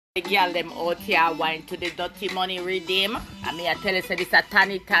The girl them out here wine to the dirty money redeem. I mean I tell you say this a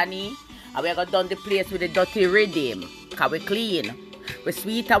tanny. And we're gonna done the place with the dirty redeem. Cause we clean. We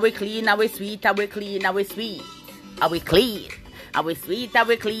sweet and we clean and we sweet and we clean and we sweet. And we clean. And we sweet and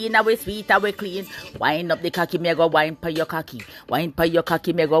we clean and we sweet and we clean. Wine up the cocky, me go wine pa your cocky. Wine pa your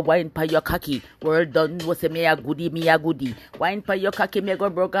cocky, me go wine pa your cocky. World done was say me a goodie, me a goodie. Wine pa your cocky, me go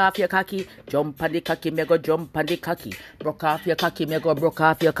broke off your cocky. Jump on the cocky, me go jump on the cocky. Broke off your cocky, me go broke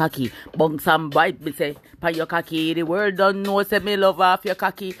off your cocky. Bung some bite, me say pa your cocky. The world done know say me love off your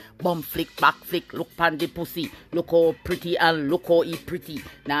cocky. Bum flick, back flick, look pan the pussy. Look how pretty and look how he pretty.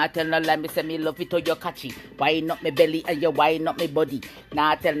 Now tell no lie, me say me love it to your catchy. Wine up me belly and you wine up me body.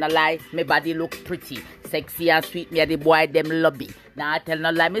 Nah tell no lie, me body look pretty. Sexy and sweet, me a the boy them lobby. Nah tell no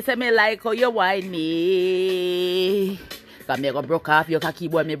lie, me say me like how you wine me. Cause me go broke off your cocky,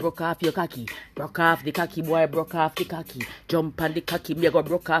 boy, me broke off your cocky. Broke off the cocky, boy, broke off the cocky. Jump on the cocky, me go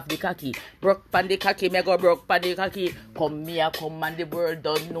broke off the cocky. Broke on the cocky, me go broke on the cocky. Come here, come and the world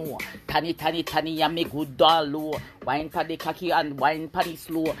don't know. Tanny, and me good doll low. Wine pa the cocky and wine pa the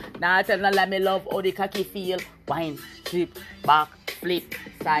slow. Now tell no lie, me love how the cocky feel. Wine, flip, back, flip,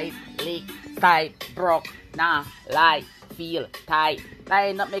 side, lick, side, broke. Nah, lie, feel, tight.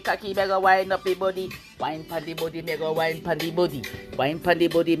 Line up me cocky, me go wine up the body. Wine pan the body, me go wine pan the body. Wine pan the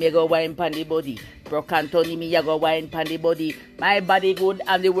body, me go wine pan the body. Broke Anthony, me a go wine pan the body. My body good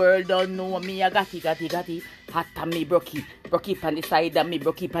and the world don't know me a gatti. Hot and me brokey pan the side and me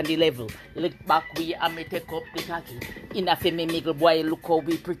brokey pan the level. Look back we and me take up the cocky. In a femme miggle boy, look how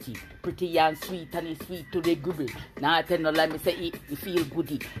we pretty. Pretty and sweet and it's sweet to the gribble. Now tell no lie, me say it, you feel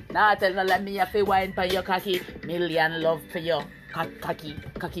goody. Now tell no lie, me a fi wine pan your cocky. Million love for you. Cocky,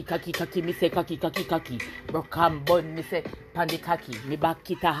 me say cocky. Broke and bun, me say pandy cocky. Me back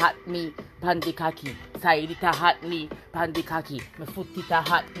it a hot me, pandy cocky. Side it a hot me, pandy cocky. Me foot it a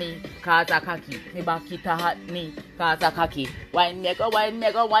hot me, cause a cocky. Me back it a hot me, cause a cocky. Wine, me go wine,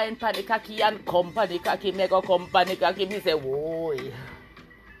 pandy cocky. And come pandy cocky, me go come pandy cocky. Me say, whoa.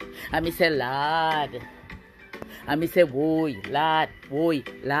 And me say, lad. And me say, whoa, lad,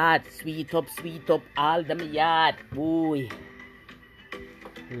 sweet up, all them yard, boy.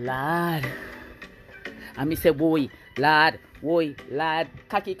 Lad. And me say, boy, lad,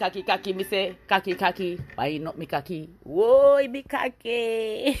 cocky, me say, cocky. Why not me cocky? Boy, me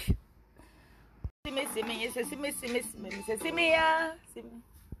cocky. See me, yeah.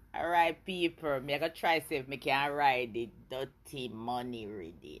 Alright, people, me I gonna try see if me can ride the dirty money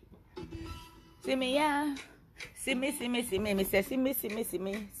reading. See me, yeah. See me, me say, see me, yeah.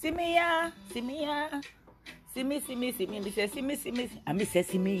 See me, yeah. See me, me say, see me, and me say,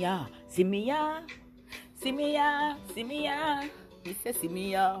 see me, yeah. Me say, see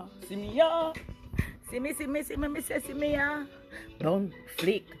me, yeah. See me, say, see me, yeah. Bum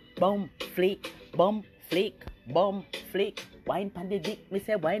flick. Wine pan the dick, me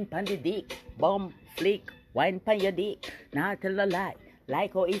say, wine pan the dick. Bum flick, wine pan your dick. Now tell a lie.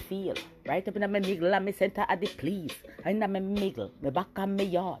 Like how it feel. Right up in my middle and me center at the please. In my middle, me back on me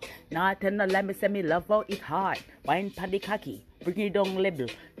yard. Now I tell no lie, me say me love how it hard. Wine pan the cocky, bring it down level.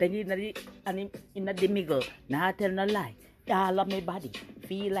 Then in the middle. Now I tell no lie, all of my body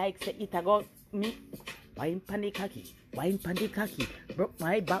feel like say it a go me. Wine pan the cocky. Broke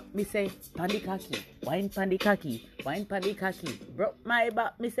my back, me say, pan the cocky. Wine pan the cocky. Broke my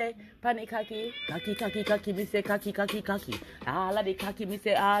back, me say, pan the cocky. Cocky, me say, cocky. All of the cocky, me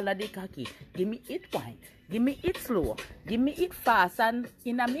say, all of the cocky. Give me it wine. Give me it slow. Give me it fast and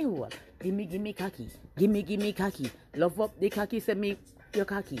in a me hole. Give me cocky. Give me cocky. Love up the cocky, say me, your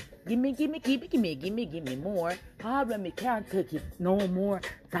cocky. Give me more. Hard when me can't take it no more.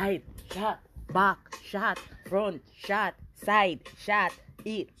 Side shot. Back shot, front shot, side shot,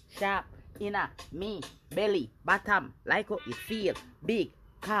 it sharp, inner, me, belly, bottom, like how it feel, big,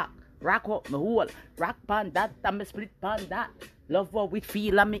 cock, rock up my hole, rock pan that, and me split pan that, love how we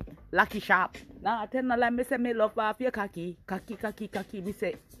feel and me, lucky sharp. Now I tell no lie, me say me love off your cocky, me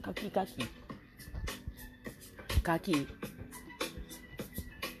say, cocky.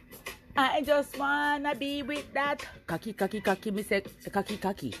 I just wanna be with that cocky, me say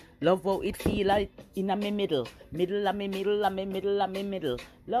cocky. Love how it feel like in a me middle.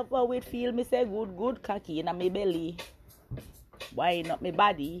 Love how it feel, me say good cocky in a me belly. Why not me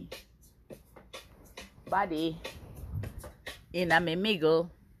body in a me miggle.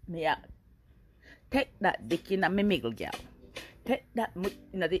 Me take that dick in a me miggle, girl. Take that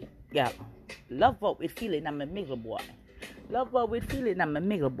in a dick, girl. Love how it feel in a me miggle,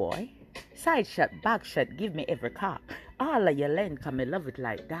 boy. Side shot, back shot, give me every cock. all of your land, cause me love it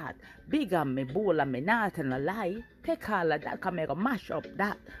like that. Big on me, bowl and me not and a lie. Take all of that, cause me go mash up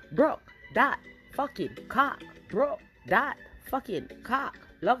that. Broke that fucking cock. Broke that fucking cock.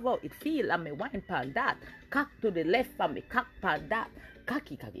 Love how it feel and me wine pan that. Cock to the left and me cock pan that.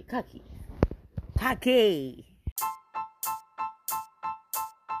 Cocky, cocky, cocky. Cocky.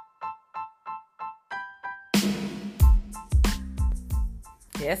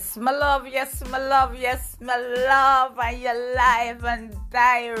 Yes, my love, yes, my love, yes, my love. And you're live and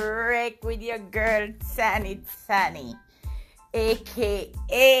direct with your girl, Tanny,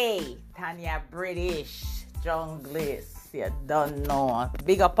 a.k.a. Tanya British Junglist. You don't know.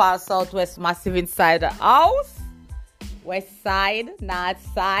 Big up our Southwest Massive inside the house. West side, north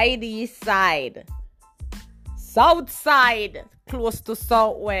side, east side. South side, close to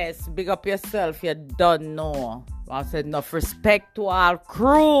Southwest. Big up yourself, you don't know. I said enough respect to our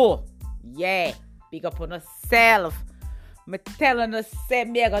crew. Yeah, big up on yourself. Me telling us, say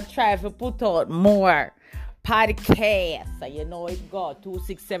me I gonna try to put out more podcasts. So you know it go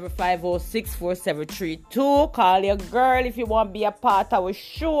 267506472. Call your girl if you want to be a part of our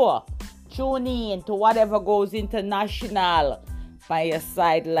show. Tune in to whatever goes international by your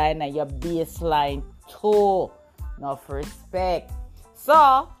sideline and your baseline too. Enough respect.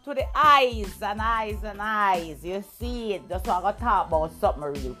 So, to the eyes and eyes and eyes, you see it. That's why I'm going to talk about something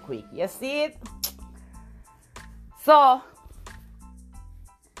real quick. You see it? So,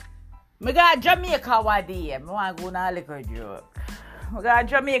 I got Jamaica one day. I want to go on a liquor joke. I got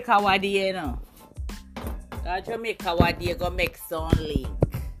Jamaica one day, you know. I got Jamaica one day, go make some link.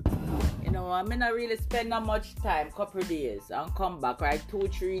 You know, I'm not really spend that much time, couple days, and come back, right?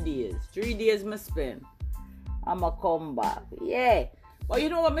 2-3 days. 3 days I spend. I'ma come back. Yeah. But you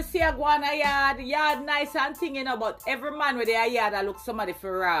know what I say, I go on a yard nice and thing, you know, but every man with their yard, I look somebody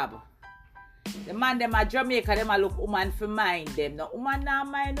for rob. The man, them at Jamaica, them I look woman for mind them. No woman not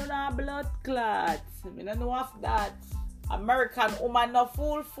mind no blood clots. I don't know of that. American woman no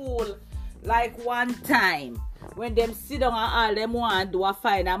fool. Like one time, when them sit down and all them want do a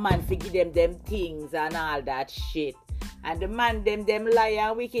find a man for give them things and all that shit. And the man, them lie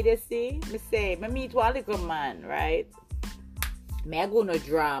and wicked, you see. Me say, me meet one little man, right? Me I go no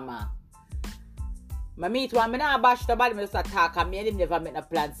drama. Me meet one, me not bash nobody, me just attack and me and him never make no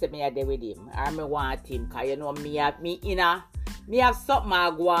plan say me a there with him. Or me want him, cause you know me have something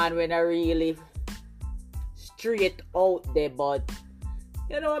I go on when I really straight out there, but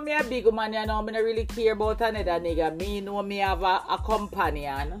you know me a big man, you know, me not really care about another nigga. Me know me have a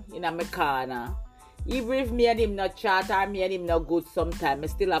companion in a me corner. Even if me and him not chat or me and him not good sometimes, I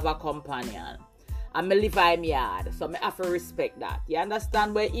still have a companion. And me live in my yard. So I have to respect that. You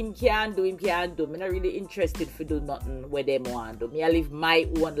understand what him can do? Me not really interested for do nothing where them want to do. Me I live my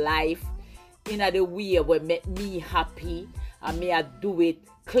own life in the way where make me happy. And me I do it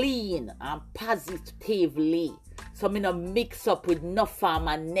clean and positively. So me not mix up with no form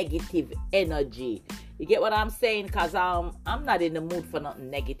of negative energy. You get what I'm saying? Cause I'm not in the mood for nothing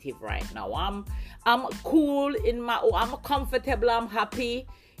negative right now. I'm cool I'm comfortable, I'm happy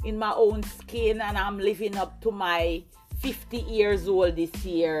in my own skin, and I'm living up to my 50 years old this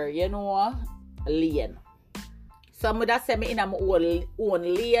year, you know, lane. So I just say me in my own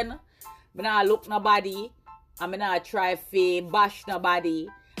lane. I not look nobody. I not try to bash nobody.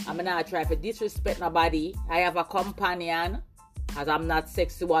 I not try to disrespect nobody. I have a companion. Because I'm not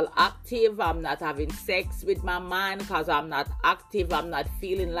sexual active. I'm not having sex with my man because I'm not active. I'm not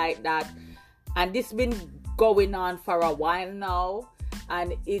feeling like that. And this been going on for a while now.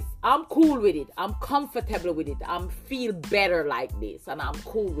 And I'm cool with it. I'm comfortable with it. I feel better like this. And I'm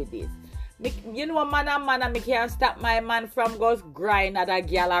cool with this. You know, man, I can't stop my man from just grind at a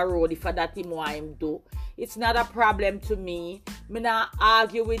gala road if that him want him do. It's not a problem to me. Me not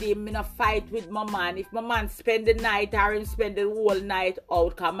argue with him. Me not fight with my man. If my man spend the night or him spend the whole night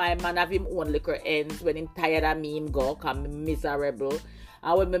out, cause my man have him own liquor ends. When him tired of me, him go, cause me miserable.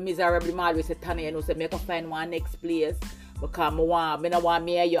 And when me miserable, I always say, Tanya, you know, say, me can find one next place. Because me not want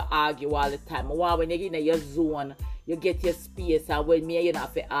me and you argue all the time. I want when you get in your zone, you get your space, and when me and you not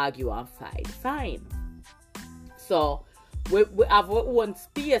have to argue and fight. Fine. So, we have our own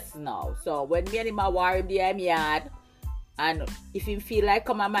space now. So, when me and him are war him there in my yard, and if him feel like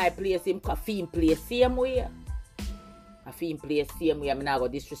come at my place, him can feel him play same way. I feel him play same way. I'm not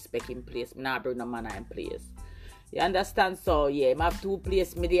going to disrespect him place. I'm not bring no man in place. You understand? So, yeah, I have two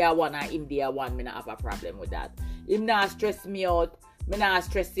places. Me there one and him there one. Me not have a problem with that. Him not stress me out. Me not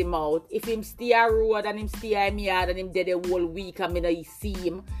stress him out. If him stay a road and him stay in me yard and him dead a whole week and me not see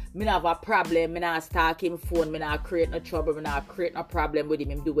him, me not have a problem. Me not stalk him phone. Me not create no trouble. Me not create no problem with him.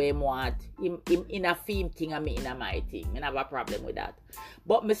 Him do what him want. Him in a theme thing and me in a my thing. Me not have a problem with that.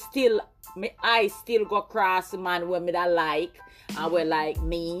 But I still go cross man when me that like and we like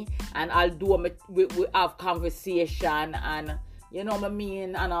me, and I'll do we have conversation, and you know what I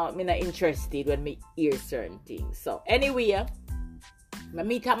mean, and I'm not interested when me hear certain things. So anyway, I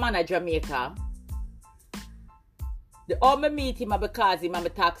meet a man at Jamaica. I meet him because him a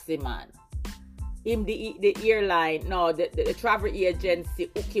taxi man. Him the airline, no, the travel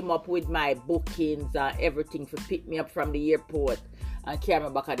agency hook him up with my bookings and everything to pick me up from the airport and carry me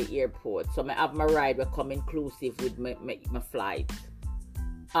back at the airport. So I have my ride will come inclusive with my flight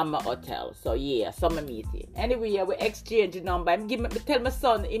and my hotel. So yeah, so I meet him. Anyway, we exchange the number. Tell my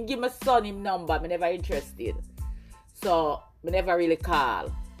son him number. I'm never interested. So I never really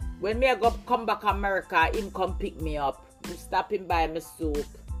call. When me come back America, him come pick me up. I stop him buy my soup.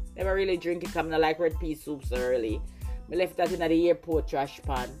 Never really drink it because I like red pea soup so early. I left that in the airport trash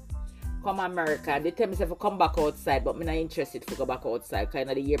pan. Come America, they tell me to come back outside, but I'm not interested to go back outside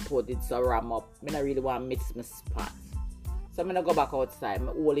because the airport did so ram up. I don't really want to mix my spot. So I'm going to go back outside. I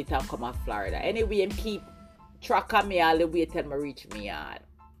hold it and come to Florida. Anyway, and keep track of me all the way till I reach me yard.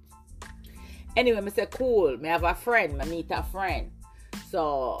 Anyway, I say cool. I have a friend. I meet a friend.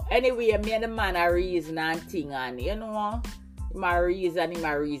 So anyway, me and the man a reason and thing, and you know, my reason.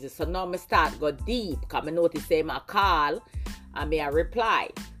 So now I start go deep because I notice him a call and me a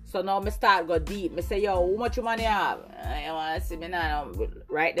reply. So now I start go deep. I say, yo, how much money you have? You want to see me now?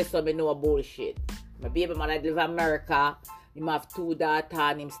 Right there, so I know bullshit. My baby mother live in America. Him have 2 daughters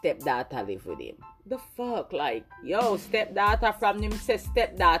and him stepdaughter live with him. The fuck? Like, yo, stepdaughter from him say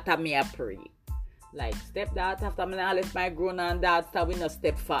stepdaughter me a pre. Like, stepdaughter after me now left my grown and daughter with no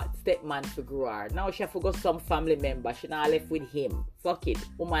stepman for grow her. Now she have to go some family member. She now left with him. Fuck it.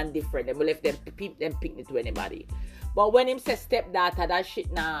 Woman different. They will left them picnic to anybody. But when him say stepdaughter, that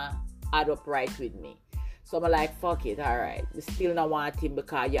shit now add up right with me. So I'm like, fuck it, alright. We still not want him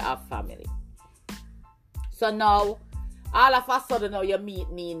because you have family. So now, all of a sudden now you meet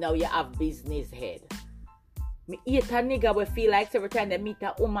me, now you have business head. Me hate a nigga we feel like every time they meet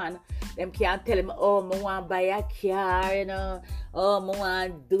a woman, them can't tell him, oh, I want to buy a car, you know. Oh, I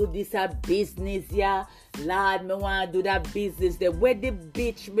want to do this a business, yeah. Lord, I want to do that business. The where the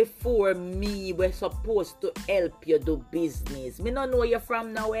bitch before me was supposed to help you do business. Me don't know you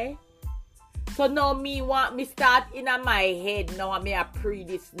from nowhere. So now me start in my head now and me a pre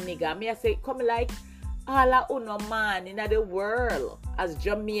this nigga. Me I say, come like, all a uno man in the world as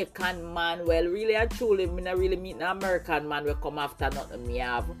Jamaican man. Well, really and truly, me not really meet an American man will come after nothing me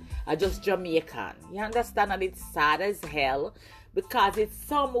have. I just Jamaican. You understand? And it's sad as hell because it's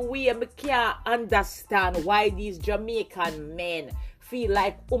some way me can't understand why these Jamaican men feel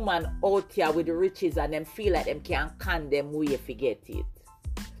like woman out here with the riches and them feel like them can't can them way forget it.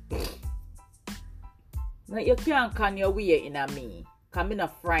 Now, you can't can your way in a me. Because I'm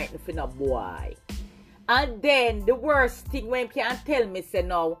not frightened for no boy. And then the worst thing when he can tell me say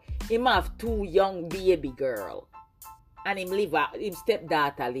now him have 2 young baby girl. And him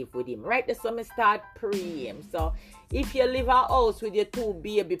stepdaughter live with him. Right? So me start pre him. So if you live a house with your 2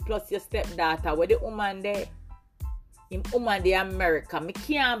 baby plus your stepdaughter, where the woman there? Him woman there America. Me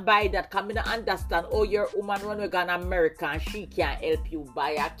can't buy that because I don't understand how your woman run with an America and she can't help you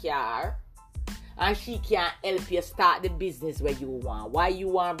buy a car. And she can't help you start the business where you want. Why you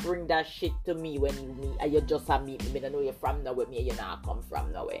want to bring that shit to me when you meet and you just meet me? I don't know you're from nowhere, me you not come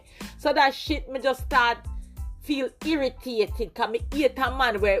from nowhere. So that shit me just start feel irritated because me hate a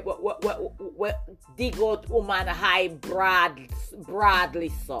man where dig out woman high broadly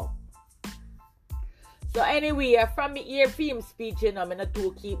so. So anyway, from me hear film speech, you know, I'm not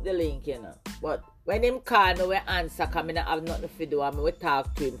to keep the link, you know. But when him call me, we answer, because I don't have nothing to do, and we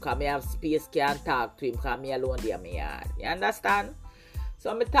talk to him, because I have space, can't talk to him, because I alone there in my yard. You understand?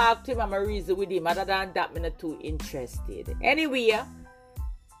 So I talk to him, and I reason with him, other than that, I'm not too interested. Anyway,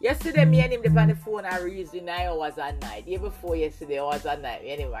 yesterday, me and him on the phone, I reason 9 hours a night. Year before yesterday, hours a night,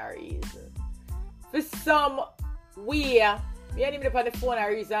 anyway, reason. For some way, me and him on the phone, I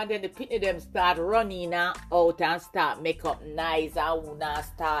reason, and then the pitney them start running out and start make up nice, and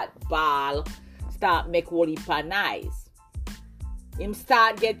start ball. Start make whole heap of nice. Him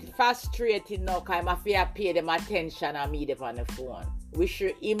start get frustrated now because I fear pay them attention and me them on the phone. We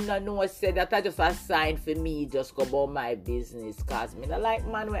should him not know say that I just a sign for me just go about my business because me not like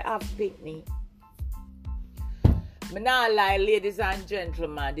man we have picnic. Me not lie, ladies and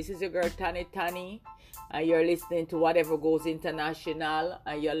gentlemen. This is your girl Tani. and you're listening to whatever goes international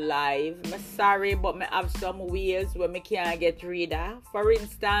and you're live, I'm sorry, but I have some ways where I can't get rid of. For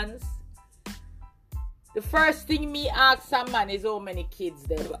instance, the first thing me ask a man is how many kids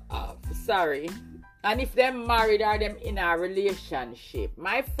they have. Sorry. And if them married or them in a relationship.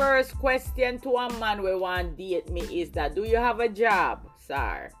 My first question to a man who want to date me is that, do you have a job,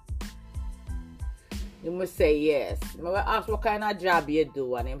 sir? You must say yes. I will ask what kind of job you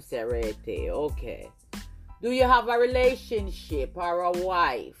do, and him say right. Okay. Do you have a relationship or a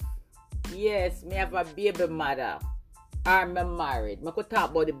wife? Yes, me have a baby mother. Or me married. I could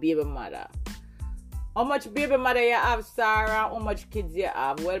talk about the baby mother. How much baby mother you have, Sarah? How much kids you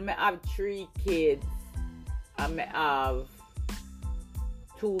have? Well, me have 3 kids. And me have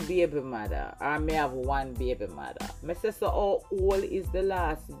 2 baby mother. Or me have 1 baby mother. Me say, so how old is the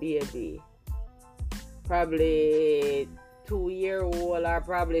last baby? Probably 2-year-old, or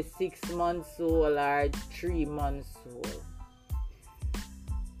probably 6 months old, or 3 months old.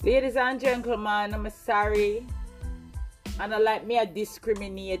 Ladies and gentlemen, I'm sorry. And I like me, I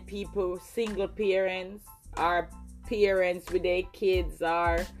discriminate people, single parents or parents with their kids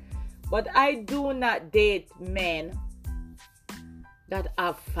but I do not date men that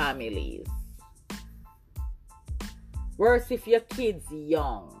have families. Worse if your kid's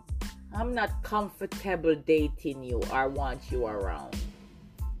young. I'm not comfortable dating you or want you around.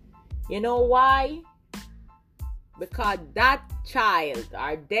 You know why? Because that child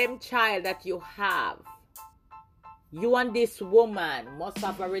or them child that you have, you and this woman must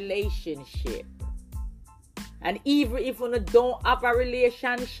have a relationship. And even if you don't have a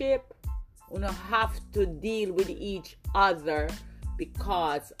relationship, you have to deal with each other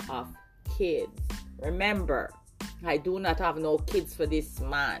because of kids. Remember, I do not have no kids for this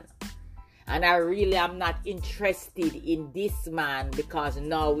man. And I really am not interested in this man because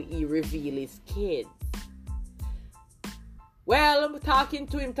now he reveals his kids. Well, I'm talking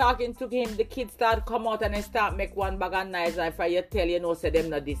to him, the kids start come out and they start make one bag of nice. And if I tell you, say them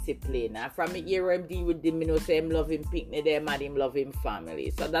not discipline. And from me hear him deal with them, say him love him picnic them and him love him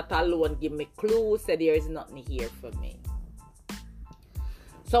family. So that alone give me clue, say there is nothing here for me.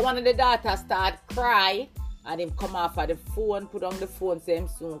 So one of the daughters start cry and him come off of the phone, put on the phone, say him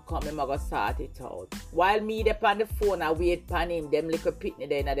soon come, him go sort it out. While me there on the phone, I wait for him, them little pitney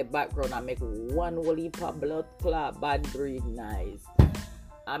there in the background, I make one whole heap of blood clot, bad breed nice.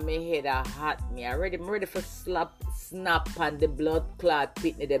 And my head a hot me. I'm ready for snap on the blood clot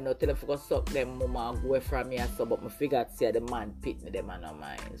pitney them, no tell them to suck them mama and go away from me and so, but I figured say the man pitney them and no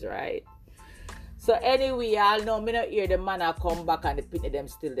minds, right? So anyway, y'all know me not hear the man a come back and the pitney them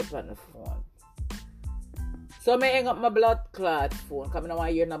still there on the phone. So I hang up my blood clot phone, because I don't want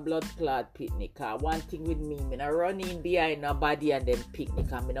to hear no blood clot picnic. One thing with me, I don't run in behind nobody and then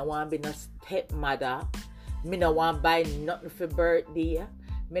picnic. I don't want to be no stepmother. I don't want to buy nothing for birthday.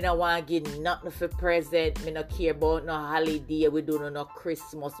 I don't want to give nothing for present. I don't care about no holiday. We do no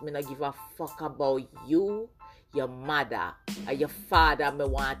Christmas. I don't give a fuck about you, your mother, or your father. I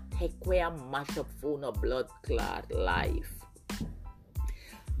want to take away and mash up for no blood clot life.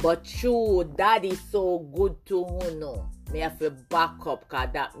 But true, that is so good to Uno. Me have to back up because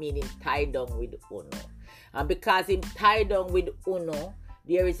that means him tied down with Uno. And because him tied down with Uno,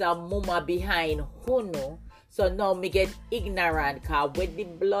 there is a mama behind Uno. So now me get ignorant because with the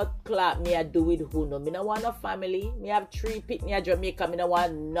blood clot me I do with Uno. Me no want a family. Me have 3 pitney in Jamaica. Me no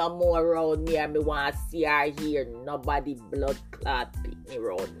want no more around me. And me want to see her here. Nobody blood clot pitney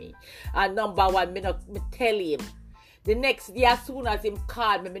around me. And number 1, me tell him. The next day, as soon as him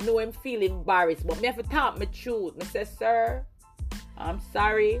called me, I know him feel embarrassed. But me have to talk my truth. I say, sir, I'm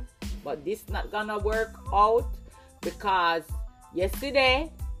sorry, but this not gonna work out because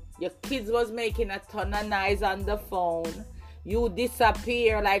yesterday, your kids was making a ton of noise on the phone. You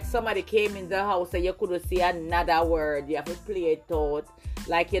disappear like somebody came in the house and you couldn't see another word. You have to play it out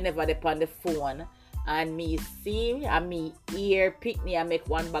like you never did on the phone. And me see, and me hear picnic and make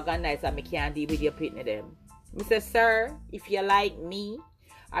one bag of nice and me can't deal with your picnic them. I say, sir, if you like me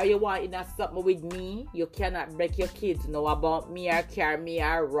or you want to something with me, you cannot break your kids know about me or carry me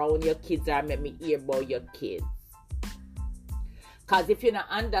around your kids or make me hear about your kids. Because if you don't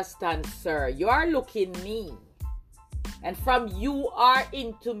understand, sir, you are looking me. And from you are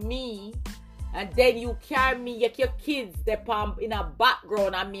into me, and then you carry me, like your kids, they pump in a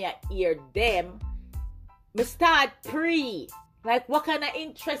background and me hear them. Me start pre. Like, what kind of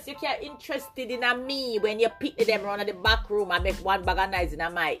interest you can interested in me when you pick them around the back room and make one bag of noise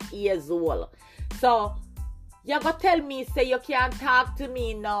in my ears hole? So, you go tell me, say you can't talk to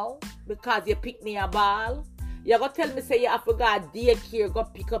me now because you pick me a ball. You gonna tell me say you have to go daycare, go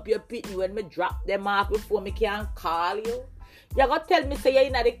pick up your pitney when me drop them off before me can call you? You gonna tell me say you're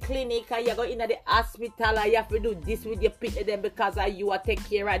in the clinic and you go in the hospital and you have to do this with your pitney them because of you take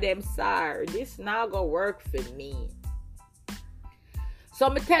care of them, sir. This not gonna work for me. So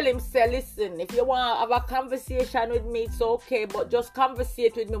me tell him, say, listen, if you want to have a conversation with me, it's okay, but just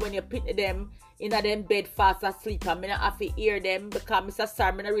conversate with me when you pitney them in a them bed fast asleep and me not have to hear them because Mr.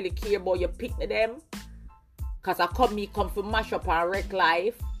 Sir, me not really care about you pitney them. Because me come for mash up and wreck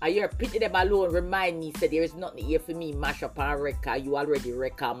life. And you're pitney them alone remind me, say there is nothing here for me mash up and wreck. You already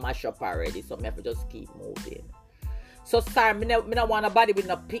wreck and mash up already. So me have to just keep moving. So sir, me not want nobody with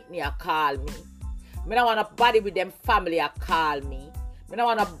no pitney a call me. Me not want nobody with them family a call me. Me not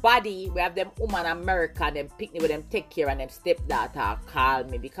want nobody we have them woman America and them pitney with them take care and them stepdaughter call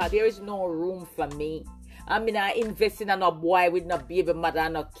me. Because there is no room for me. I'm not investing in no boy with no baby mother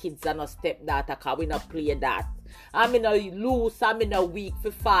and no kids and no stepdaughter because we not play that. I'm not loose, I'm not weak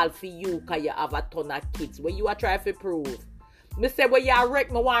for fall for you because you have a ton of kids. When you are trying to prove. Me say when you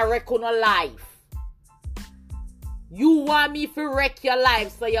wreck, me want to wreck on a life. You want me to wreck your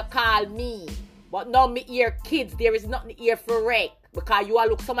life so you call me. But now me hear kids, there is nothing here for wreck. Because you all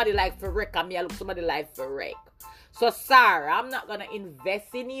look somebody like for wreck and me I look somebody like for wreck. So sir, I'm not going to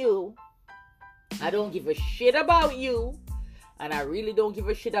invest in you. I don't give a shit about you. And I really don't give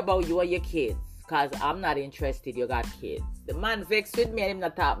a shit about you or your kids. Because I'm not interested you got kids. The man vexed with me and him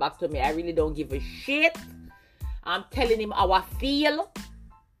not talk back to me. I really don't give a shit. I'm telling him how I feel.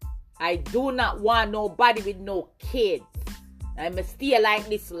 I do not want nobody with no kids. I'm stay like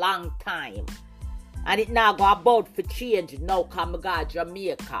this long time. And it now go about for change now because I got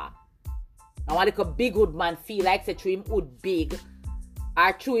Jamaica. I want like a big good man feel like say through him would big.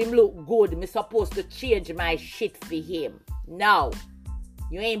 Or through him look good, me supposed to change my shit for him. No.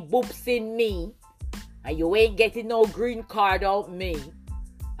 You ain't boopsing me. And you ain't getting no green card out me.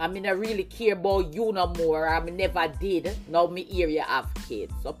 I mean, I really care about you no more. I mean, never did. Now me hear you have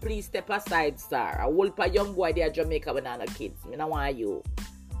kids. So please step aside, sir. I will put a young boy there in Jamaica with no kids. I don't want you.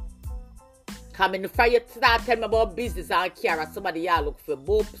 Come in before you start telling me about business and care. Somebody y'all look for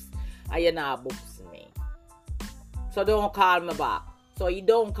boobs. And you not boobs me. So don't call me back. So you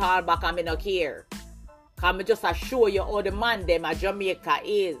don't call back and me not care. Because I just assure you how the man them at Jamaica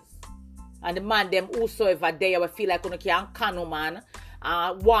is. And the man them whosoever there will feel like you can woman.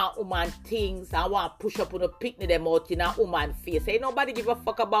 And want woman things. And want push up on a picnic them out in a woman face. Ain't nobody give a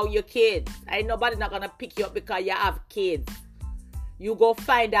fuck about your kids. Ain't nobody not going to pick you up because you have kids. You go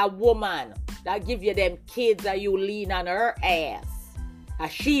find a woman that give you them kids and you lean on her ass.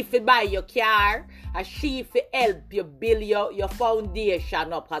 And she fi buy your car. And she fi help you build your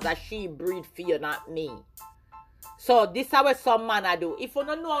foundation up. Because she breed for you, not me. So this is what some man I do. If you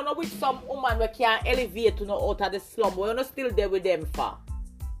don't know which some woman we can elevate you out of the slum, we not still there with them for.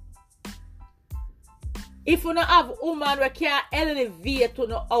 If you don't have woman we can elevate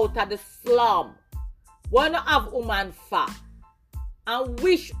you out of the slum, we don't have woman for. And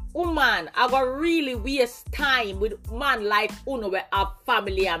which woman I go really waste time with man like Uno we have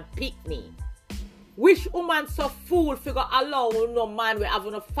family and picnic? Which woman so fool figure allow no man we have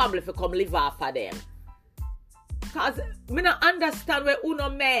no family to come live off of them? Because I don't understand where Uno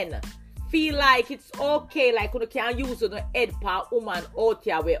men feel like it's okay, like Uno can use Uno head per woman out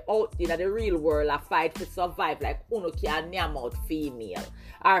here, where out in the real world a fight to survive, like Uno can name out female.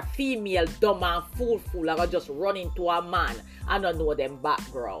 Or female dumb and fool or just run into a man and don't know them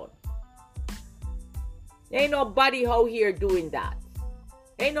background. Ain't nobody out here doing that.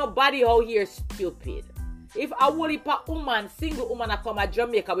 Ain't nobody out here stupid. If a whole heap of woman, single woman a come to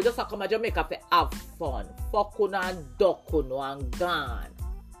Jamaica, we just a come to Jamaica for have fun. Fuck on and duck on and gone.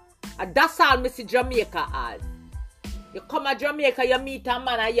 And that's all me see Jamaica as. You come to Jamaica, you meet a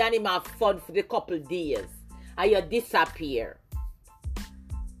man and you and him have fun for the couple days. And you disappear.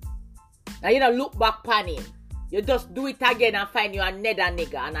 And you don't look back on him. You just do it again and find you another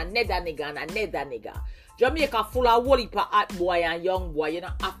nigga and another nigga and another nigga. Jamaica full of whole heap of hot boy and young boy. You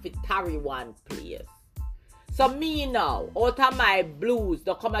don't have to tarry one place. So me now, out of my blues,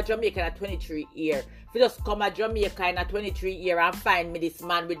 don't come to Jamaica in a 23 year. If you just come to Jamaica in a 23 year and find me this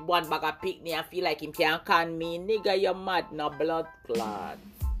man with one bag of picnic and feel like him can't con me, nigga, you mad, no blood clot.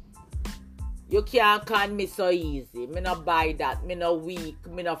 You can't con me so easy. Me no buy that. Me no weak.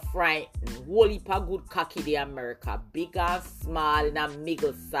 Me no frightened. Whole heap of good cocky the America. Big and small in a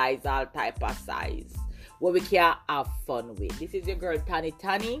middle size, all type of size. Where we can have fun with. This is your girl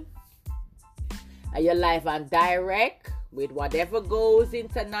Tani. And your live and direct with whatever goes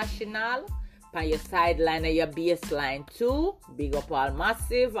international. On your sideline and your baseline too. Big up all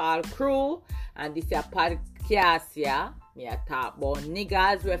massive, all crew. And this is a podcast Cassia, me a talk about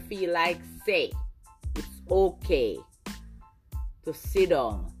niggas we feel like say it's okay to sit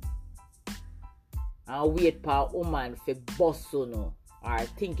down and wait for a woman for boss or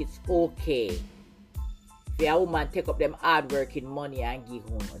think it's okay for a woman take up them hard working money and give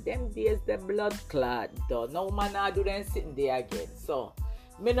her. Them days the blood clot done. No woman now do them sitting there again. So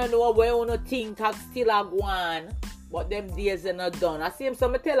me no know where you think I still a go on, but them days are not done. I see him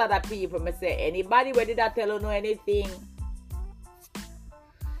some tell other people, me say anybody where did I tell you know anything?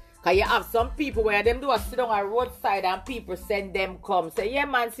 Cause you have some people where them do a sit on a roadside and people send them come. Say, yeah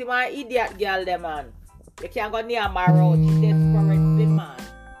man, see my idiot girl them man. You can't go near my road. She desperate for man.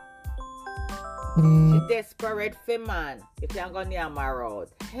 She desperate for man. You can't go near my road.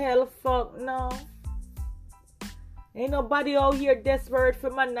 Hell fuck no. Ain't nobody out here desperate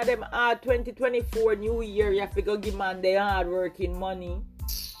for man. Now them hard 2024 New Year. You have to go give man their hard working money.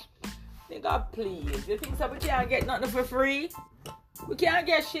 Nigga, please. You think so we can't get nothing for free? We can't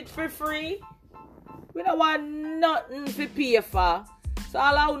get shit for free. We don't want nothing to pay for. So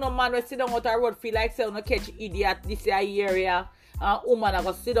all our no man will sit down out the road feel like say no catch idiot this area. And woman are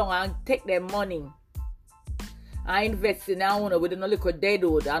going to sit down and take their money. And invest in a owner with no little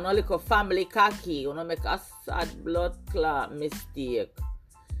deadwood and no little family cocky. You know, make a sad blood clot mistake.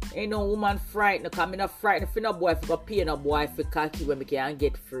 Ain't no woman frightened because I'm not frightened for no boy for pay no boy for cocky when we can't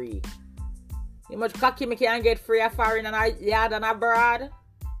get free. How much cocky me can get free of foreign and a yard and abroad?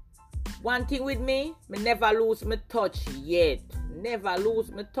 One thing with me never lose my touch yet. Never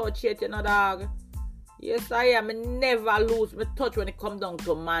lose my touch yet, you know, dog. Yes, I am. Me never lose my touch when it come down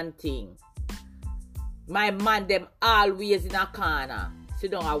to man thing. My man, them always in a corner.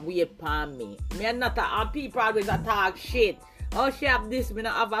 Sit down and wait for me. Me not and people always talk shit. Oh, she have this, me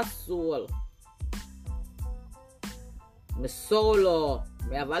not have a soul. Me solo.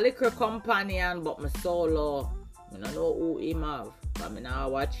 Me have a little companion, but me solo. I don't know who him have. But me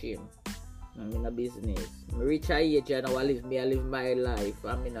not watch him. I'm in a business. Me reach a age and I live my life.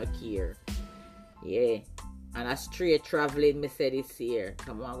 I not care. Yeah. And a straight traveling, me say this year.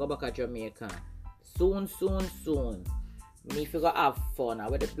 Come on, go back to Jamaica. Soon. Me figure have fun.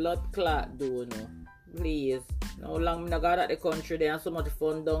 What the blood clot do, no? Please. How long me not got at the country there and so much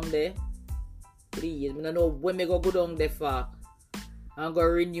fun down there? Please. Me don't know when me go down there for. I'm going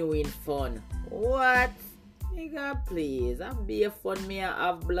to renew in fun. What? Nigga, please. I'll be a fun me and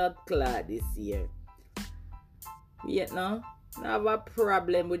have blood clot this year. Yet no? I have a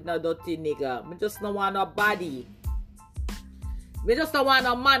problem with no dirty nigga. Me just don't want no body. Me just don't want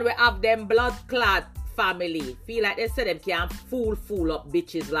no man we have them blood clot family. Feel like they say them can't fool up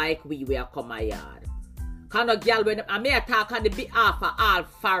bitches like we are come my yard. Kind of girl when I may talk on the behalf of all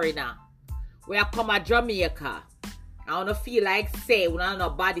foreigner. We are come a Jamaica. I don't feel like say when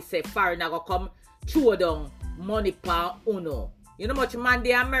nobody say foreigner go come throw down money per uno. You know much man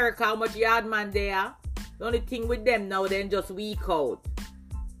there America, how much yard man there? The only thing with them now then just weak out.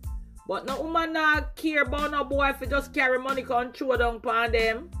 But no woman not care about no boy if you just carry money come throw down upon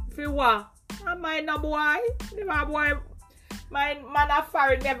them. For what? I mind no boy. Never boy. My man a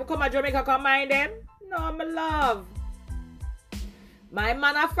foreign never come to Jamaica come mind them. No, my love. My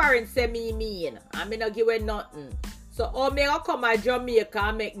man a foreign say me mean. I me not give away nothing. So, me go come to Jamaica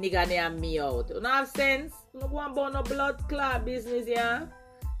and make nigga name me out. You know have sense? You don't want about no blood clot business, yeah?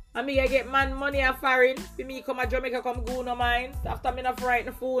 And me get man money a foreign. For me come to Jamaica come go no mind. After me not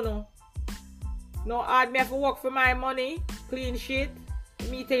frightened fool no. No hard me have to work for my money. Clean shit.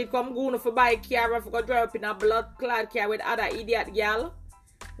 Me tell it come go no for buy car and for go drive up in a blood clot car with other idiot girl.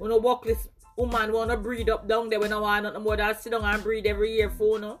 You know workless woman wanna breed up down there when I want nothing more than sit down and breed every year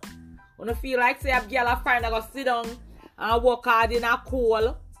for no. When I feel like say a girl a friend I go sit down and work hard in a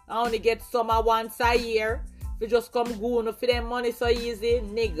coal. I only get summer once a year. If you just come go no for them money so easy,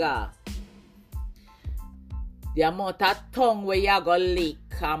 nigga. The amount of tongue where you go lick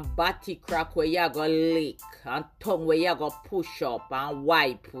and body crack where you go lick and tongue where you go push up and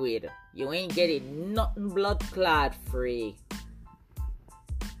wipe with. You ain't getting nothing blood clot free.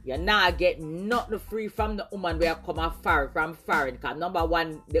 You're not getting nothing free from the woman where come from foreign. Because number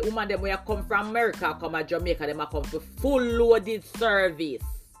one, the woman them where come from America, come to Jamaica, them come for full loaded service.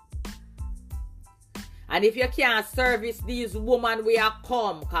 And if you can't service these women where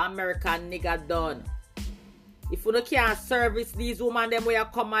come, because American nigga done. If you can't service these women them where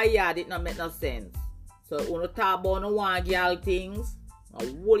come my yard, it don't make no sense. So you talk about no one girl things. A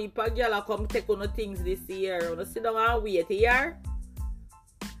whole heap of girl come take on things this year. You sit down and wait here.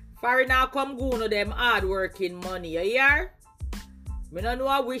 Foreigner come go no them hard working money, you hear? Me no know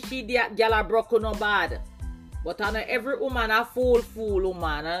I wish she that gal a broke no bad. But I know every woman a fool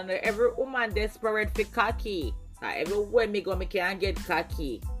woman. I know every woman desperate for cocky. Everywhere me go, me can get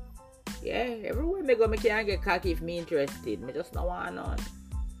cocky. Yeah, everywhere me go, me can get cocky if me interested. Me just no want none.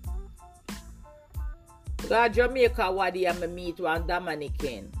 Because Jamaica, what I meet one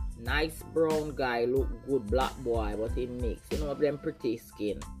Dominican. Nice brown guy, look good, black boy, but he mix. You know, them pretty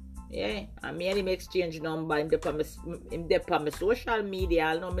skin. Yeah, and me and him exchange number. Him dep on my social media.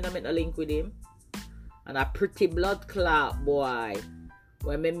 I know me not make no link with him. And a pretty blood clot boy.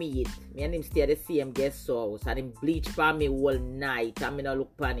 When me meet, me and him stay at the same guest house. And him bleach for me all night. And me not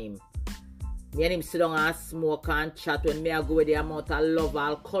look upon him. Me and him sit down and smoke and chat. When me I go with the amount of love,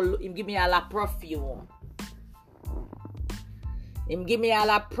 I'll call him, give me all a perfume. Him give me all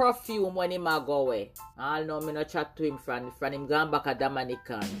a perfume when him a go away. I'll know me not chat to him from him gone back a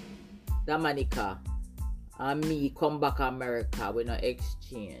Dominica. And me come back America. We no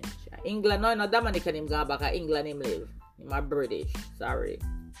exchange. England, no Dominican him gone back. England him live. Him a British. Sorry.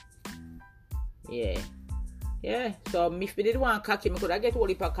 Yeah. Yeah. So if me did want cocky, me could I get all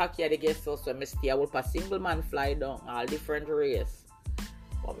the cocky at the guest house. So me stay. I would a single man fly down. All different race.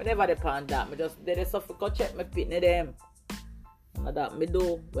 But me never depend that. Me just did stuff to check me pitney them. And that me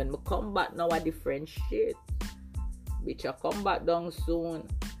do. When me come back now a different shit. Bitch I come back down soon.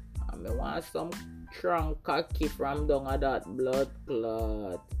 And me want some strong cocky from down of that blood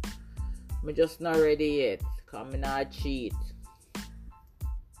clot. Me just not ready yet. Cause me not cheat.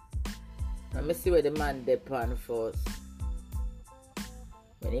 Let me see where the man depend first.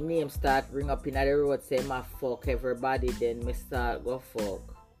 When him name start ring up in the road say my fuck everybody, then me start go fuck.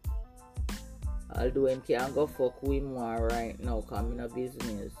 Although him can't go fuck who him want right now, cause me no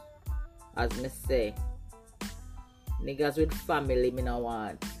business. As me say, niggas with family me no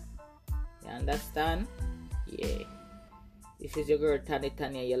want. You understand? Yeah. This is your girl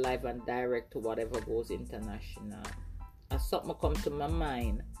Tanya, you're live and direct to whatever goes international. As something come to my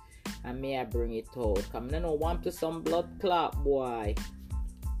mind, and may I bring it out. Cause I don't want to some blood clot boy.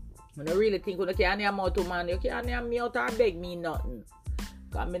 I don't really think you can't hear me out, man. You can't hear me out or beg me nothing.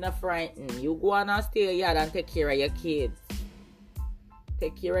 Cause I'm not frightened. You go on and stay here and take care of your kids.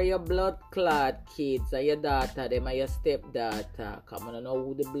 Take care of your blood clot kids and your daughter, them and your stepdaughter. Cause I don't know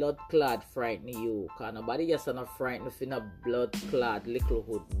who the blood clot frighten you. Cause nobody just not frightened for no blood clot little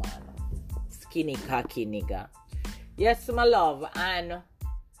hood man. Skinny cocky nigga. Yes, my love, and I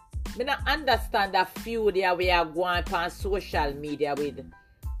don't understand that feud there we are going on social media with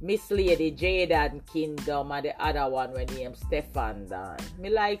Miss Lady Jaden Kingdom and the other one when named Stefan Dan.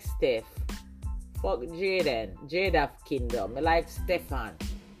 Me like Steph. Fuck Jada Kingdom. Me like Stefan.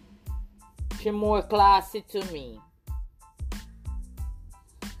 She more classy to me.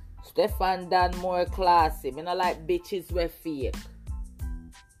 Stefan Dan more classy. Me not like bitches with fake.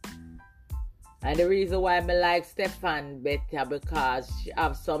 And the reason why me like Stefan better because she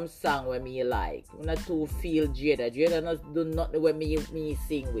have some song where me like. I not too feel Jada. Jada not do nothing where me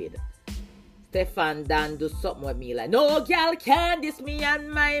sing with. Stefan Dan do something with me like. No girl can diss me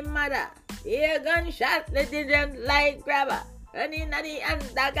and my mother. Here gunshot, let it them like grabber. And in the and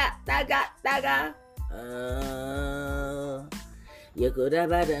dagger. You could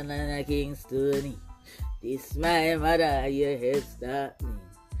have had another Kingston. This my mother, you have stopped me.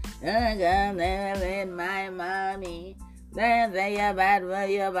 I'm there with my mommy. Then say you're bad, but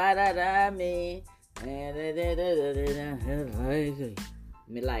you're better than me.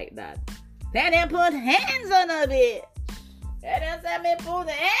 Me like that. Then they put hands on a bitch. And then say me put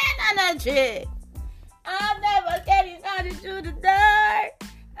hand on a chick. I'm never getting out into the dark.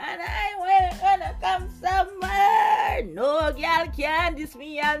 And I ain't gonna come somewhere. No girl can diss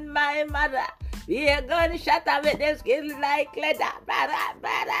me and my mother. We are gonna shut up with them skills like leather.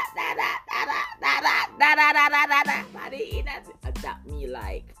 That me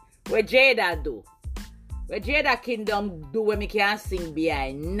like. What Jada do? What Jada Kingdom do when me can't sing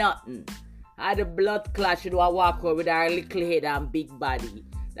behind nothing? How the blood clot should walk with her little head and big body.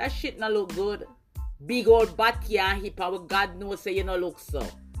 That shit not look good. Big old body and hip and God knows say you no look so.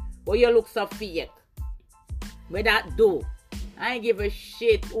 But you look so fake. What that do? I ain't give a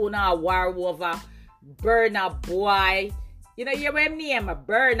shit who now war over Burner Boy. You know, you remember name a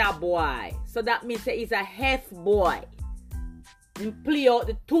Burner Boy. So that means he's a health boy. And play out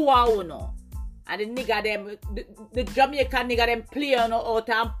the two of you. And the nigga them, the Jamaican nigga them play on out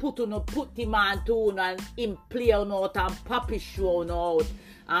and put him on to and him play on out and puppy show out.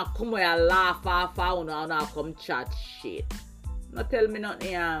 And come here and laugh off and now come chat shit. No tell me nothing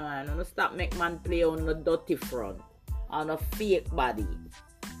here, man. No stop make man play on the dirty front. On a fake body.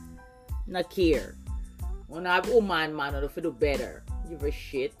 No care. When I have woman, man, I have to do better. Give a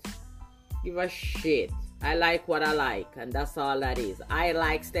shit. Give a shit. I like what I like, and that's all that is. I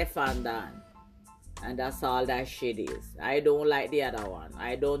like Stefan Dan, and that's all that shit is. I don't like the other one.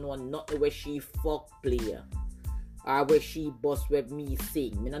 I don't know nothing where she fuck play or where she bust with me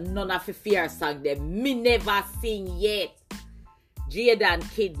sing. Me none of the fear song them. Me never sing yet. Jaden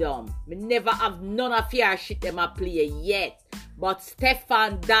Kingdom. Me never have none of your shit them a play yet. But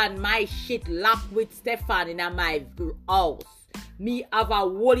Stefan Dan, my shit locked with Stefan in my house. Me have a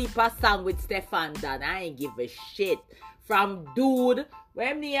whole heap of song with Stefan Dan. I ain't give a shit. From Dude,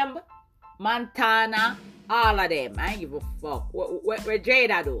 where name? Montana, all of them. I ain't give a fuck. Where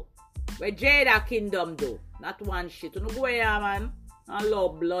Jada do? Where Jada Kingdom do? Not one shit. You know go here, man. I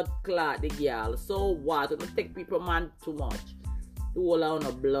love blood clot the girl. So what? You don't take people man too much. Do all on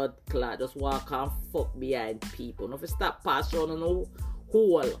a blood clot. Just walk and fuck behind people. No, if you stop passing on no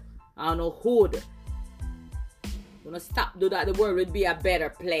hole and no hood. You know, stop do that. The world would be a better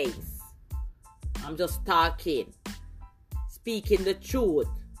place. I'm just talking. Speaking the truth.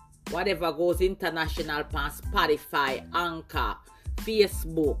 Whatever goes international on Spotify, Anchor,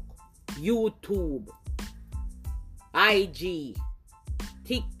 Facebook, YouTube, IG,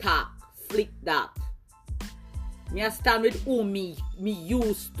 TikTok, flick that. Me I stand with who me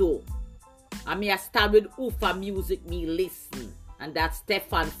used to. And me I stand with who for music me listen. And that's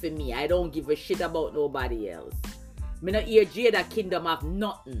Stefan for me. I don't give a shit about nobody else. Me not hear Jada Kingdom have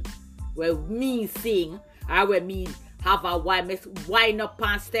nothing. Where me sing or where me have a wind up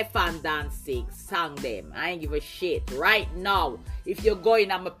on Stefan dancing, song them. I ain't give a shit. Right now, if you're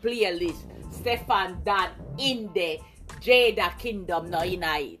going on my playlist, Stefan Dan in there, Jada Kingdom no in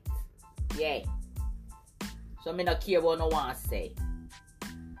it. Yeah. So me not care what no one say.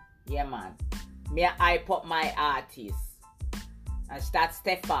 Yeah, man. Me I hype up my artist. And start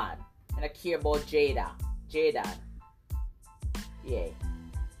Stefan. Me not care about Jada. Yeah.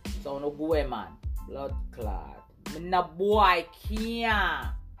 So no go away, man. Blood clot. Me no boy can't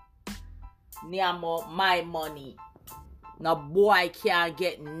near my money. No boy can't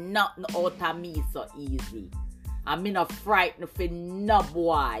get nothing out of me so easy. And me not frightened for no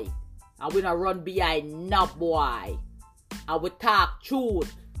boy. And we not run behind no boy. And we talk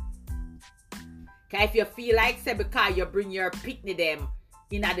truth. Cause if you feel like say because you bring your picnic them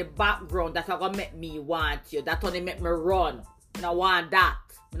in the background, that's gonna make me want you. That's gonna make me run. I don't want that.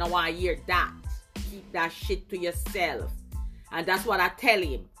 I don't want to hear that. Keep that shit to yourself. And that's what I tell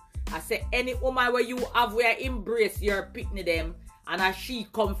him. I say, any woman where you have where embrace your picnic them and as she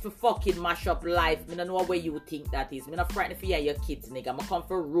come for fucking mash up life, I don't know where you think that is. I'm not frightened for your kids, nigga. I'm come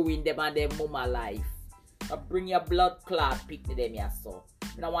for ruin them and their mama life. I bring your blood clot picnic them, yeah, so.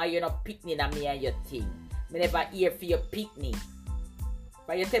 I don't want you not picnic and me and your thing. I never hear for your picnic.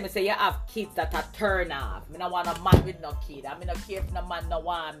 But you tell me, say you have kids that are turn off. I don't want a man with no kid. I don't care if no man no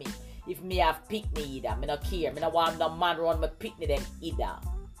want me. If me have pick me either. I don't care. I don't want no man run me pick me them either.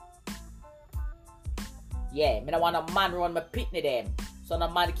 Yeah, I don't want a man run me pick me them. So no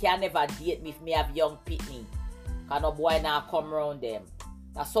man can never date me if me have young pick me. Cause no boy now come around them.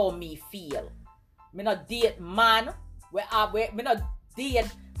 That's how me feel. Me not date man. Me not date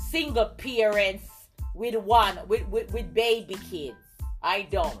single parents with baby kids. I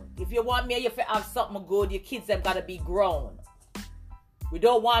don't. If you want me, you have something good, your kids them gotta be grown. We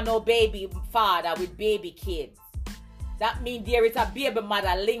don't want no baby father with baby kids. That means there is a baby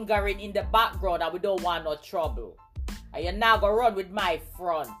mother lingering in the background and we don't want no trouble. And you're now gonna run with my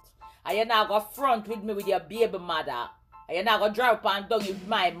front. And you're now gonna front with me with your baby mother. And you're now gonna drive up and down with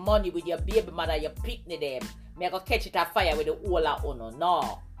my money with your baby mother, you picnic them. Me gonna catch it at fire with the whole of uno.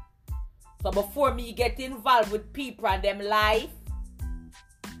 No. So before me get involved with people and them life,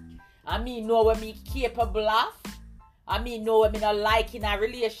 I mean know what me capable of. I mean know what me not like in a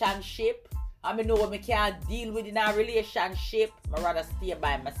relationship. I mean know what me can't deal with in a relationship. I rather stay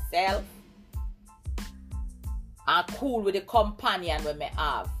by myself. And cool with the companion when me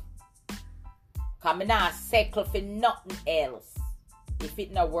have. Cause me not settle for nothing else. If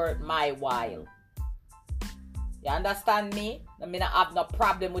it not worth my while. You understand me? I mean I have no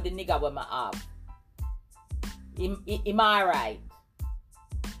problem with the nigga when me have. Am I right?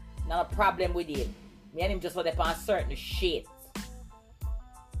 Not a problem with him. Me and him just for upon certain shit.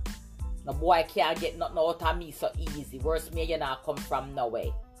 No boy can't get nothing out of me so easy. Worse me you not come from nowhere.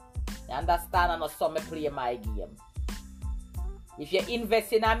 You understand? I know some me play my game. If you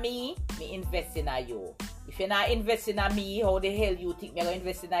invest in me invest in you. If you're not investing in me, how the hell you think me gonna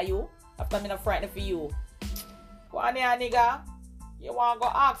invest in you? After me not frightened for you. Go on here, nigga. You want to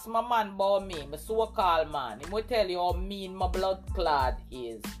go ask my man about me, my so-called man. He will tell you how mean my blood clot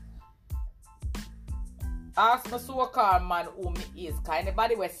is. Ask my so-called man who me is. Cause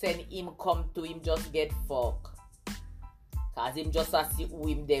anybody will send him come to him just get fuck. Cause him just a see who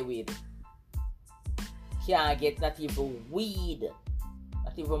him there with. Can't get not even weed.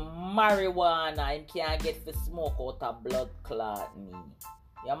 Not even marijuana. Him can't get for smoke out of blood clot me.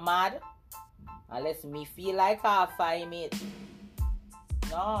 You mad? Unless me feel like half I'm it.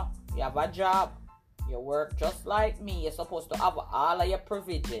 No, you have a job. You work just like me. You're supposed to have all of your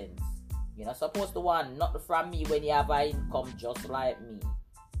provisions. You're not supposed to want nothing from me when you have an income just like me.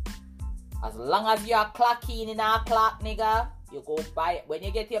 As long as you're clocking in a clock, nigga, you go buy it. When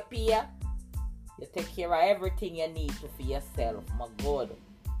you get your pay, you take care of everything you need to for yourself. My God.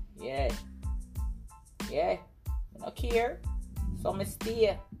 Yeah. Yeah. I don't care. So me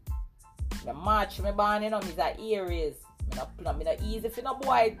stay. Me March, me born, you know, me's a Aries. Me not easy for no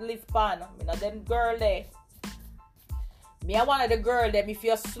boy live pan. Me not them girl there. Me a one of the girl them, if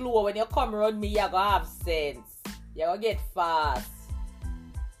you're slow, when you come around me, you gonna have sense. You gonna get fast.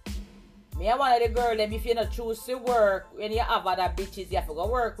 Me a one of the girl them, if you not choose to work, when you have other bitches, you have to go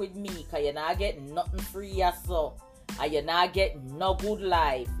work with me, cause you're not getting nothing free or so. And you're not getting no good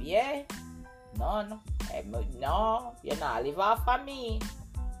life, yeah? No, you're not live off of me.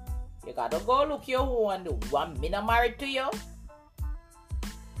 You gotta go look your own. Me not married to you.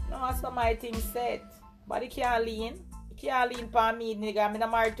 No, that's not my thing said. But you can't lean. You can't lean for me, nigga. Me not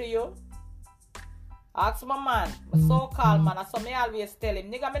married to you. Ask my man. My so-called man. That's what me always tell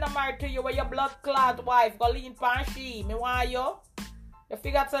him. Nigga, me not married to you with your blood clot wife. Go lean for she. Me want you. You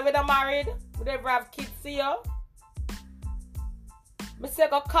figure so we not married? We never have kids to you? Me say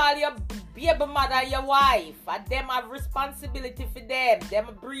go call your baby mother and your wife. And them have responsibility for them.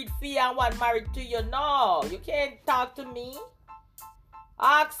 Them breed for you and one married to you. No, you can't talk to me.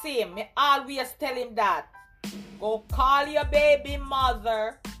 Ask him. Me always tell him that. Go call your baby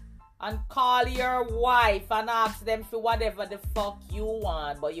mother and call your wife and ask them for whatever the fuck you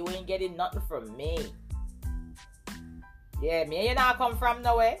want. But you ain't getting nothing from me. Yeah, me and you not come from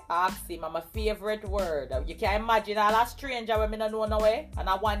nowhere. Ask him, I'm my favorite word. You can imagine all a stranger when me not know nowhere. And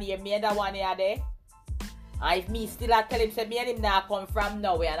I 1 year, me and that 1 year there. And if me still I tell him, say me and him not come from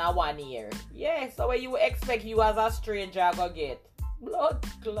nowhere and I 1 year. Yeah, so what you expect you as a stranger go get? Blood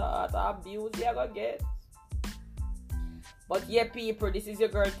clot, abuse you go get. But yeah, people, this is your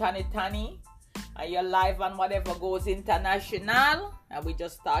girl Tani Tani. And you're live on whatever goes international. And we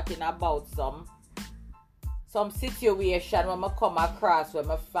just talking about some situation when I come across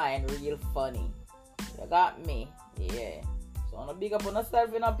when I find real funny. You got me? Yeah. So I'm big up on yourself,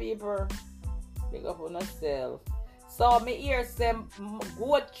 you know, people. Big up on yourself. So me hear some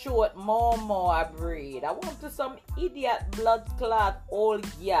goat short Momo a breed. I want to some idiot blood clot old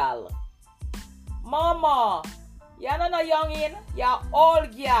gal. Mama, you're not a youngin, you're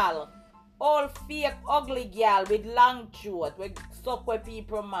old gal. Old fake ugly gal with long throat with suck with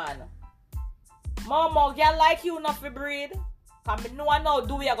people, man. Mama, girl like you not for breed. Cause me know I know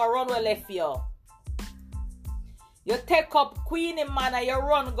do you go run where left you. You take up Queenie man and you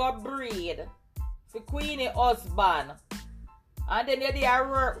run go breed. For Queenie husband. And then you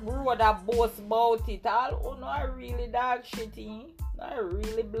there road a boast about it. All oh no I really dog shitty. Not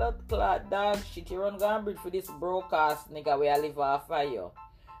really blood clot dog shit. You run go and breed for this broke ass nigga where I live off of you.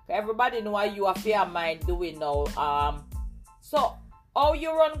 Cause everybody know what you a fair mind doing now. So how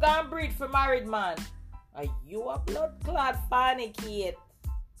you run gun breed for married man? Are you a blood clot funny kid?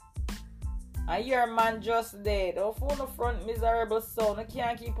 And your man just dead. Oh, for the front miserable son. You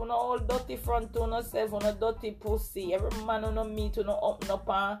can't keep on all dirty front to yourself on a dirty pussy. Every man on no meat to no up no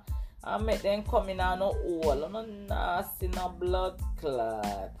pan. And make them come in on no hole. No nasty no blood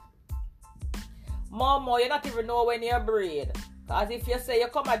clot. Mama, you not even know when you breed. Cause if you say you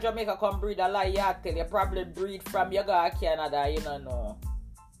come to Jamaica come breed a lie, you tell you probably breed from you go to Canada, you don't know.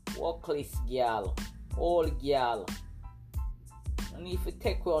 Workless girl. Old girl. And if you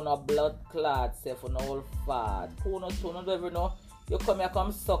take on a blood clot, say for no old fat. Who don't even know. You come here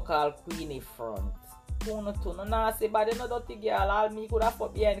come suck all Queenie front. Who no nasty body no dirty girl. All me could have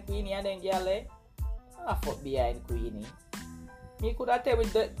fought behind Queenie and then girl eh. I fought behind Queenie. Me could have tell me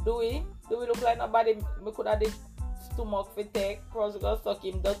do we look like nobody me could have did stomach for take, cross go suck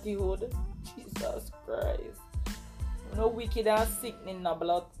him dirty hood. Jesus Christ. No wicked and sickening no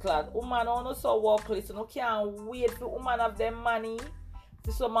blood clot. Woman no so workless. You can't wait for woman have them money.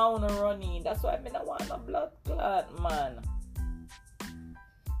 For someone running. That's why I don't want no blood clot, man.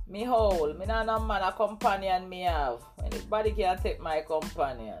 Me whole. Me not no man a companion me have. Anybody can take my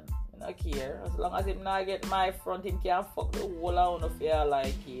companion. I don't care. As long as him not get my front, him can fuck the whole of if you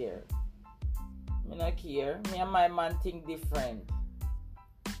like here. Me not care. Me and my man think different.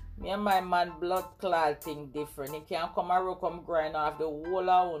 Me and my man blood clot thing different. He can't come around, come grind off the whole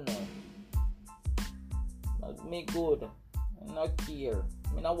of uno. Me good. I no care.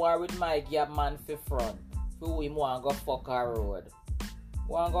 Me no worry with my gap man for front. Who him want go fuck a road.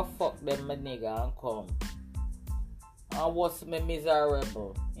 Want go fuck them my nigga and come. And what's me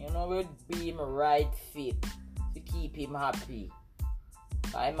miserable. You know it be my right fit to keep him happy.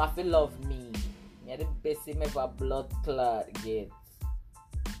 Him have to love me. Me the best him ever blood clot get.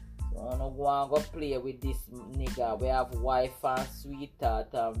 So I don't want to go play with this nigga. We have wife and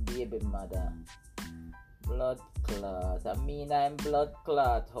sweetheart and baby mother. Blood clot. I mean I'm blood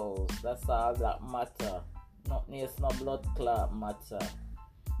clot house. That's all that matter. Nothing else no blood clot matter.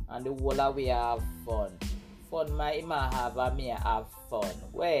 And the whole of we have fun. Fun my have and me have fun.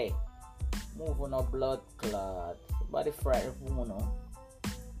 Wait. Move on a blood clot. Somebody frightened for no.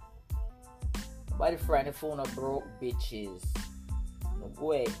 Somebody frightened for no broke bitches. No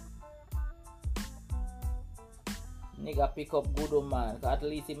way. Nigga pick up good man. At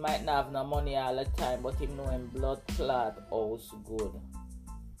least he might not have no money all the time, but him know him blood clot house good.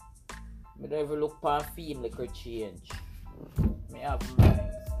 Me don't even look for film like a change. Me have mine.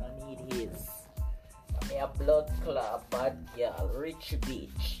 I need his. Me a blood clot bad girl, rich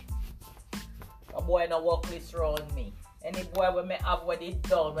bitch. A boy no walk this round me. Any boy when me have what they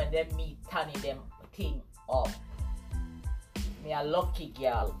done when they meet Tanny them thing up. Me a lucky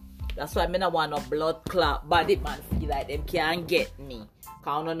girl. That's why me no want no blood clot body man feel like them can't get me.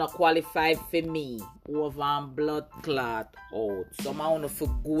 Cause no qualified for me over on blood clot out. So I want to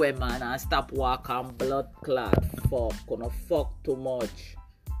go man and stop walking blood clot fuck. Gonna fuck too much.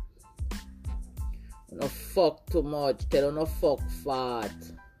 No fuck too much. Tell her no fuck fat.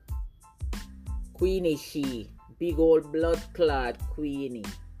 Queenie she. Big old blood clot queenie.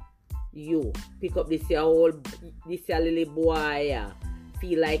 You pick up this your little boy.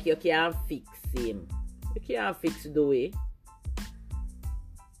 Feel like you can't fix him. You can't fix Dewey.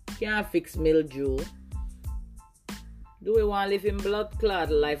 You can't fix mildew. Dewey want to live in blood clot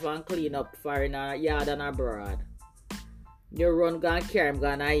life and clean up for in a yard and abroad. You run gonna carry him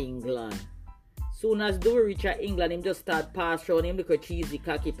gone to England. Soon as Dewey reach England, him just start pass around him like a cheesy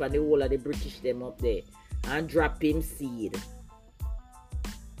cocky and the whole of the British them up there and drop him seed.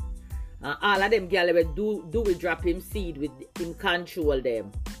 And all of them girls will do drop him seed with him control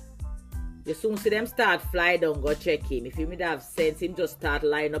them. You soon see them start fly down go check him. If he would have sense, him just start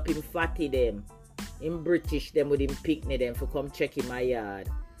line up him fatty them. Him British them with him picnic them for come check him my yard.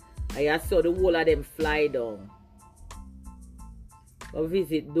 I saw the whole of them fly down. Go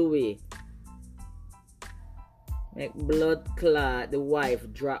visit Dewey. Make blood clot the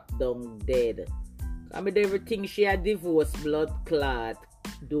wife drop down dead. I mean everything she had divorced blood clot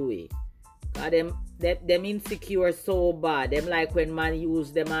Dewey. Cause them insecure so bad. Them like when man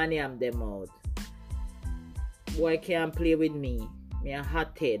use them and yam them out. Boy can't play with me. Me a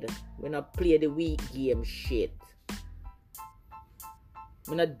hothead. We not play the weak game shit.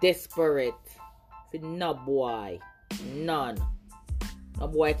 Me not desperate. For no boy. None. No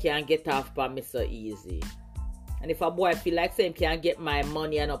boy can't get off by me so easy. And if a boy feel like saying can't get my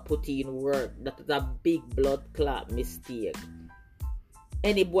money and not put in work, that is a big blood clot mistake.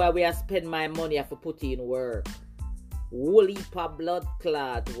 Any boy where I spend my money I have to put in work. Whole heap of blood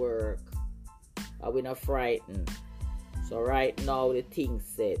clot work. And we not frightened. So right now the thing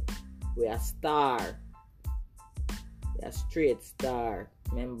set. We are star. We are straight star.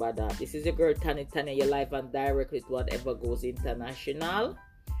 Remember that. This is your girl Tani your life and directly to whatever goes international.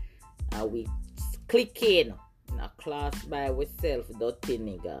 And we click in a class by ourselves, dirty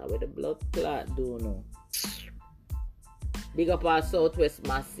nigga. Where the blood clot do no. Big up our Southwest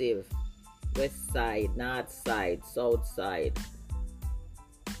Massive. West side, north side, south side.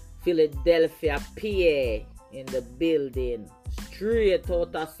 Philadelphia, PA in the building. Straight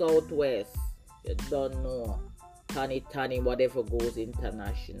out of Southwest. You don't know. Tani, whatever goes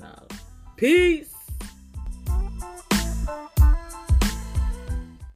international. Peace.